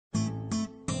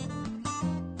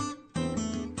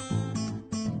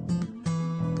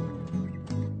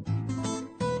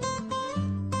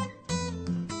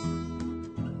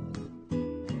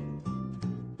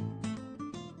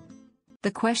The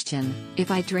question,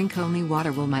 if I drink only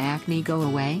water will my acne go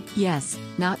away? Yes,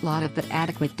 not lot of but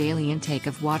adequate daily intake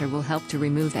of water will help to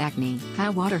remove acne.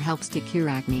 How water helps to cure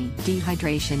acne.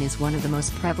 Dehydration is one of the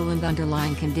most prevalent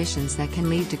underlying conditions that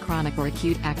can lead to chronic or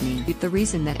acute acne. The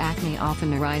reason that acne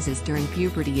often arises during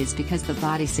puberty is because the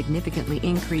body significantly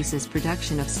increases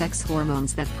production of sex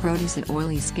hormones that produce an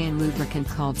oily skin lubricant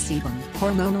called sebum.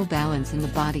 Hormonal balance in the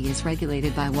body is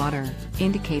regulated by water,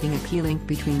 indicating a key link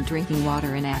between drinking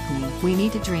water and acne. We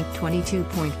need to drink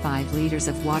 22.5 liters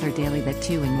of water daily, that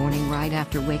 2 in morning right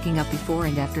after waking up, before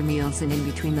and after meals, and in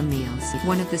between the meals.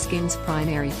 One of the skin's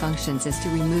primary functions is to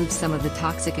remove some of the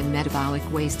toxic and metabolic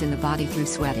waste in the body through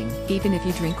sweating. Even if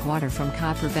you drink water from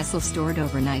copper vessel stored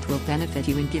overnight will benefit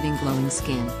you in giving glowing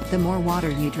skin. The more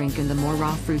water you drink and the more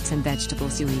raw fruits and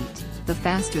vegetables you eat, the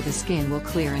faster the skin will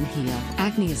clear and heal.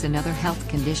 Acne is another health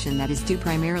condition that is due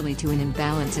primarily to an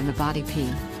imbalance in the body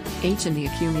pH and the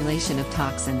accumulation of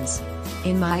toxins.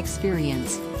 In my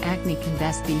experience, acne can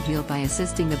best be healed by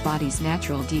assisting the body's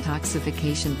natural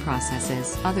detoxification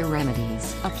processes. Other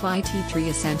remedies. Apply tea tree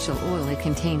essential oil. It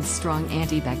contains strong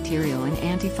antibacterial and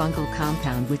antifungal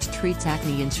compound which treats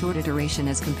acne in shorter duration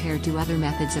as compared to other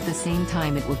methods. At the same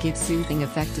time, it will give soothing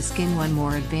effect to skin. One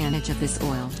more advantage of this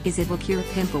oil is it will cure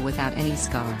pimple without any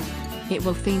scar. It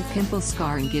will faint pimple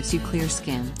scar and gives you clear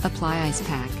skin. Apply ice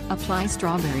pack. Apply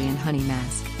strawberry and honey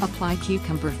mask. Apply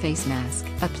cucumber face mask.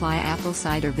 Apply apple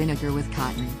cider vinegar with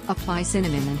cotton. Apply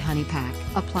cinnamon and honey pack.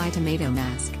 Apply tomato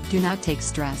mask. Do not take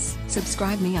stress.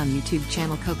 Subscribe me on YouTube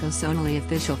channel Coco Sonali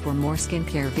Official for more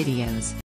skincare videos.